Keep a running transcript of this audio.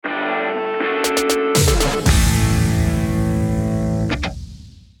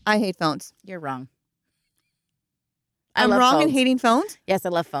I hate phones. You're wrong. I'm wrong in hating phones? Yes, I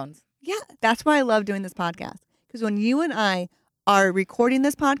love phones. Yeah, that's why I love doing this podcast. Because when you and I are recording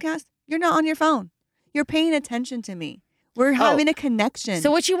this podcast, you're not on your phone. You're paying attention to me. We're having a connection. So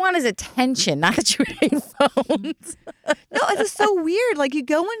what you want is attention, not that you hate phones. No, it's just so weird. Like you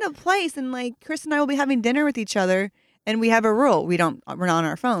go into a place and like Chris and I will be having dinner with each other and we have a rule. We're not on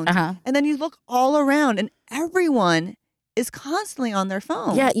our phones. And then you look all around and everyone is constantly on their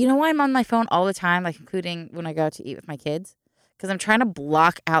phone. Yeah, you know why I'm on my phone all the time, like including when I go out to eat with my kids? Because I'm trying to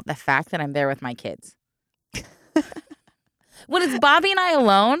block out the fact that I'm there with my kids. When it's Bobby and I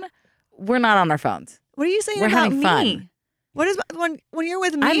alone, we're not on our phones. What are you saying we're about having me? Fun. What is when you're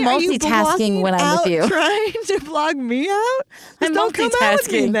with me? I'm multitasking when I'm with you. Trying to block me out? I'm don't come out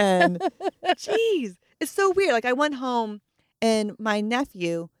with me multitasking. then. Jeez, it's so weird. Like I went home and my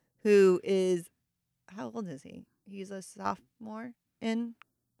nephew, who is how old is he? He's a sophomore in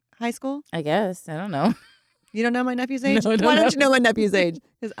high school. I guess. I don't know. You don't know my nephew's age? No, I don't Why know. don't you know my nephew's age?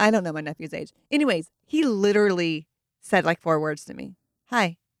 Because I don't know my nephew's age. Anyways, he literally said like 4 words to me.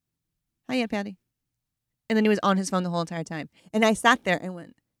 Hi, Aunt Patty. And then he was on his phone the whole entire time. And I sat there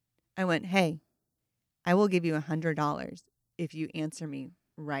and I went, hey, I will give you $100 if you answer me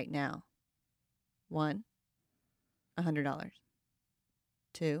right now. 1, $100.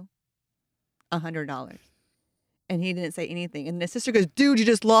 2, $100. And he didn't say anything. And his sister goes, dude, you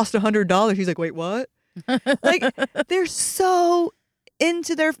just lost $100. He's like, wait, what? Like, they're so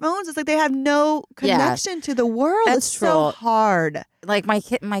into their phones. It's like they have no connection to the world. That's it's so hard. Like my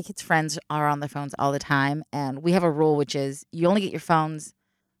kids' friends are on their phones all the time, and we have a rule which is you only get your phones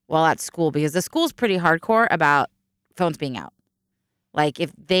while at school because the school's pretty hardcore about phones being out. Like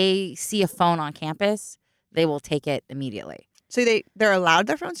if they see a phone on campus, they will take it immediately. So they're allowed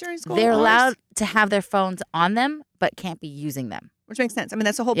their phones during school? They're hours? allowed to have their phones on them, but can't be using them. Which makes sense. I mean,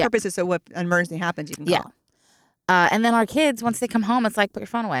 that's the whole purpose is so what an emergency happens, you can call. And then our kids, once they come home, it's like, put your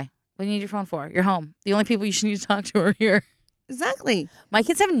phone away. What do you need your phone for? You're home. The only people you should need to talk to are here. Exactly. My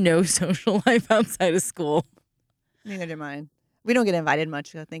kids have no social life outside of school. Neither do mine. We don't get invited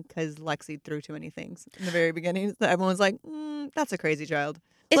much, I think, because Lexi threw too many things in the very beginning. So everyone's like, that's a crazy child.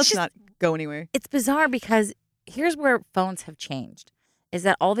 Let's not go anywhere. It's bizarre because here's where phones have changed, is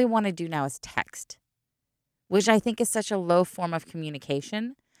that all they want to do now is text, which I think is such a low form of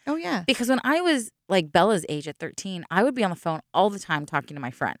communication. Oh, yeah. Because when I was like Bella's age at 13, I would be on the phone all the time talking to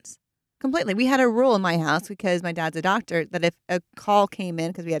my friends. Completely. We had a rule in my house because my dad's a doctor that if a call came in,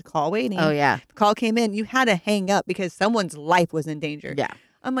 because we had call waiting. Oh, yeah. If a call came in, you had to hang up because someone's life was in danger. Yeah.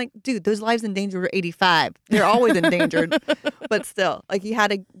 I'm like, dude, those lives in danger were 85. They're always endangered. But still, like you had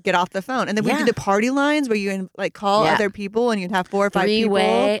to get off the phone. And then we did the party lines where you like call other people and you'd have 4 or 5 people.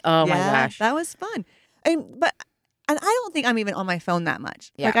 Three-way. Oh, my gosh. That was fun. And I don't think I'm even on my phone that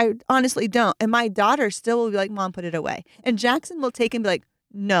much. Yeah. Like I honestly don't. And my daughter still will be like, Mom, put it away. And Jackson will take and be like,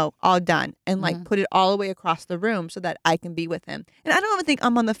 no, all done. And like put it all the way across the room so that I can be with him. And I don't even think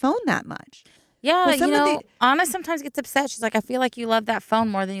I'm on the phone that much. Yeah, Anna sometimes gets upset. She's like, I feel like you love that phone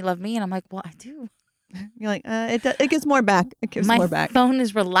more than you love me. And I'm like, well, I do. You're like, it gives more back. It gives more back. My phone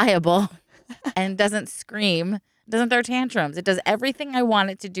is reliable and doesn't scream, doesn't throw tantrums. It does everything I want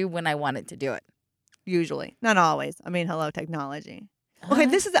it to do when I want it to do it. Usually. Not always. I mean, hello, technology. Okay,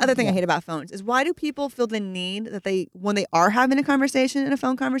 this is the other thing I hate about phones is why do people feel the need that when they are having a conversation in a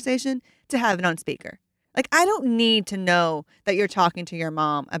phone conversation to have it on speaker? Like, I don't need to know that you're talking to your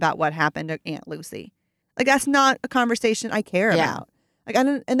mom about what happened to Aunt Lucy. Like, that's not a conversation I care about. Like,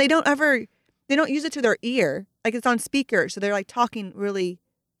 and they don't use it to their ear. Like, it's on speaker. So they're like talking really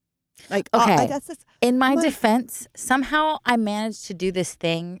like, okay. That's just, in my defense, somehow I managed to do this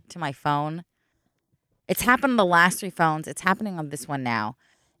thing to my phone. It's happened on the last 3 phones. It's happening on this one now.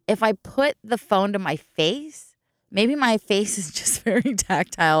 If I put the phone to my face, maybe my face is just very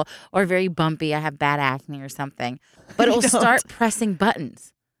tactile or very bumpy. I have bad acne or something. But it will start pressing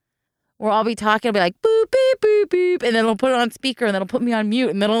buttons. Where I'll be talking, I'll be like, boop, beep, boop, beep. And then it'll put it on speaker and then it'll put me on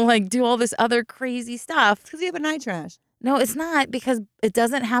mute. And then it'll like do all this other crazy stuff. It's because you have a night trash. No, it's not because it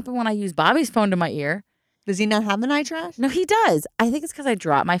doesn't happen when I use Bobby's phone to my ear. Does he not have the night trash? No, he does. I think it's because I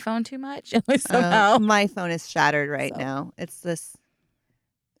drop my phone too much. And somehow my phone is shattered right now. It's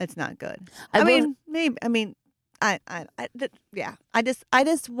not good. I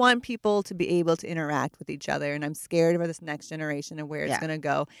just want people to be able to interact with each other, and I'm scared about this next generation and where it's going to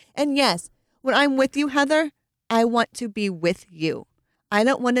go. And yes, when I'm with you, Heather, I want to be with you. I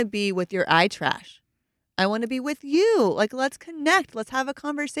don't want to be with your eye trash. I want to be with you. Like, let's connect. Let's have a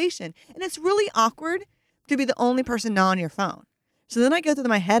conversation. And it's really awkward to be the only person not on your phone. So then I go through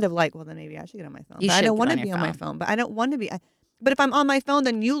my head of like, well, then maybe I should get on my phone. But I don't want to be on my phone. But I don't want to be. But if I'm on my phone,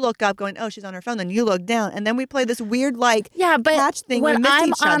 then you look up going, oh, she's on her phone. Then you look down. And then we play this weird but catch thing. when we miss I'm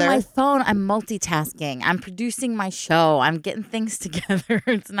each on other. my phone, I'm multitasking. I'm producing my show. I'm getting things together.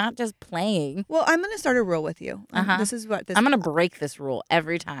 It's not just playing. Well, I'm going to start a rule with you. Uh-huh. This is what this I'm going to break this rule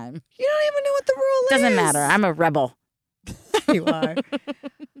every time. You don't even know what the rule is. Doesn't matter. I'm a rebel. You are.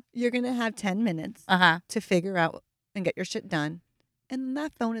 You're going to have 10 minutes to figure out and get your shit done. And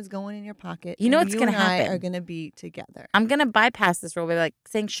that phone is going in your pocket. You know what's going to happen? I are going to be together. I'm going to bypass this rule by like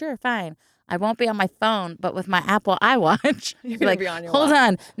saying, sure, fine. I won't be on my phone, but with my Apple iWatch. You're going like, to be on your hold watch.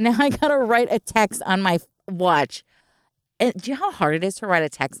 on. Now I got to write a text on my watch. And do you know how hard it is to write a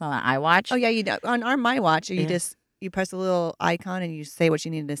text on an iWatch? Oh, yeah, you do. On our My Watch, you press a little icon and you say what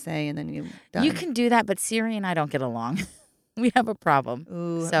you needed to say and then you done. You can do that, but Siri and I don't get along. We have a problem.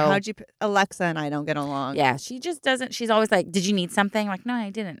 Ooh, So- how'd you... Alexa and I don't get along. Yeah, she just doesn't. She's always like, did you need something? I'm like, no, I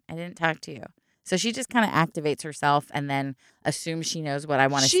didn't. I didn't talk to you. So she just kind of activates herself and then assumes she knows what I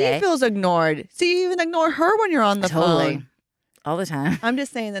want to say. She feels ignored. So you even ignore her when you're on the Totally. phone. All the time. I'm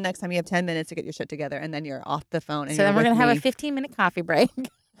just saying the next time you have 10 minutes to get your shit together and then you're off the phone. And So then you're we're going to with have a 15-minute coffee break.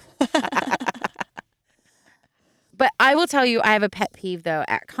 But I will tell you, I have a pet peeve, though,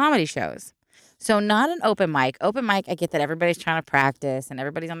 at comedy shows. So not an open mic. Open mic, I get that everybody's trying to practice and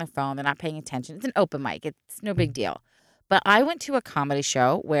everybody's on their phone. They're not paying attention. It's an open mic. It's no big deal. But I went to a comedy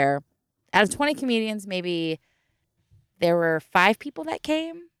show where out of 20 comedians, maybe there were 5 people that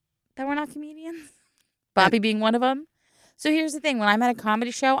came that were not comedians. Bobby being one of them. So here's the thing. When I'm at a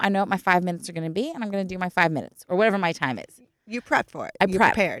comedy show, I know what my 5 minutes are going to be, and I'm going to do my 5 minutes or whatever my time is. You prep for it. I You're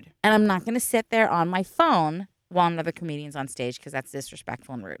prep. prepared. And I'm not going to sit there on my phone while another comedian's on stage because that's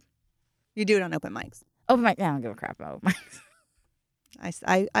disrespectful and rude. You do it on open mics. Open mic, I don't give a crap about open mics.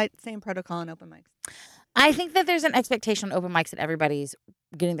 I same protocol on open mics. I think that there's an expectation on open mics that everybody's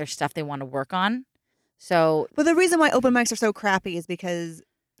getting their stuff they want to work on. So, But the reason why open mics are so crappy is because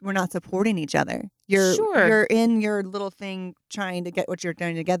we're not supporting each other. Sure. You're in your little thing trying to get what you're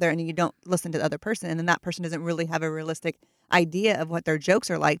doing together, and you don't listen to the other person, and then that person doesn't really have a realistic idea of what their jokes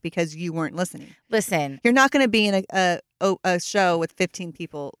are like because you weren't listening. listen, You're not going to be in a show with 15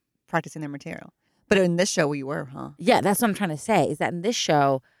 people practicing their material, but in this show you were, huh? yeah, that's what I'm trying to say is that in this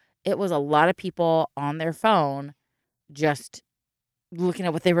show, it was a lot of people on their phone just looking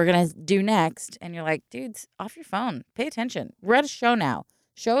at what they were going to do next. And you're like, dudes, off your phone. Pay attention. We're at a show now.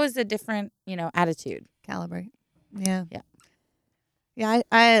 Show is a different, attitude. Calibrate. Yeah. Yeah. Yeah.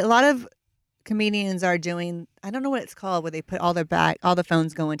 A lot of comedians are doing, I don't know what it's called, where they put all the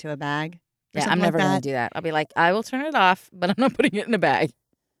phones go into a bag. Yeah, I'm never going to do that. I'll be like, I will turn it off, but I'm not putting it in a bag.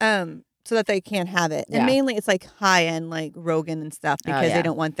 So that they can't have it. Yeah. And mainly it's like high end, like Rogan and stuff, because yeah. they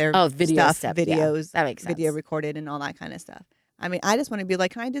don't want their video stuff, yeah. videos, That makes sense. video recorded and all that kind of stuff. I mean, I just want to be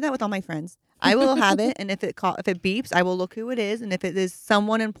like, can I do that with all my friends? I will have it, and if it beeps, I will look who it is, and if it is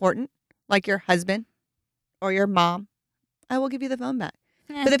someone important, like your husband or your mom, I will give you the phone back.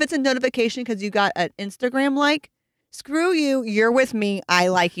 Yeah. But if it's a notification because you got an Instagram like, screw you, you're with me, I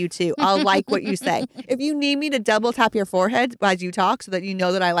like you too. I'll like what you say. If you need me to double tap your forehead as you talk so that you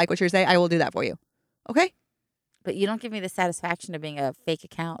know that I like what you're saying, I will do that for you. Okay? But you don't give me the satisfaction of being a fake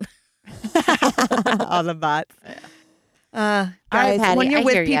account. All the bots. Guys, right, Patty, when you're I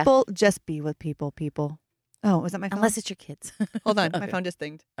with hear ya. people, just be with people. Oh, was that my phone? Unless it's your kids. Hold on, my Okay. phone just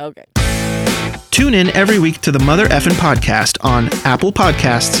dinged. Okay. Tune in every week to the Mother Effin' Podcast on Apple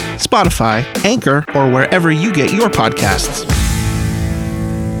Podcasts, Spotify, Anchor, or wherever you get your podcasts.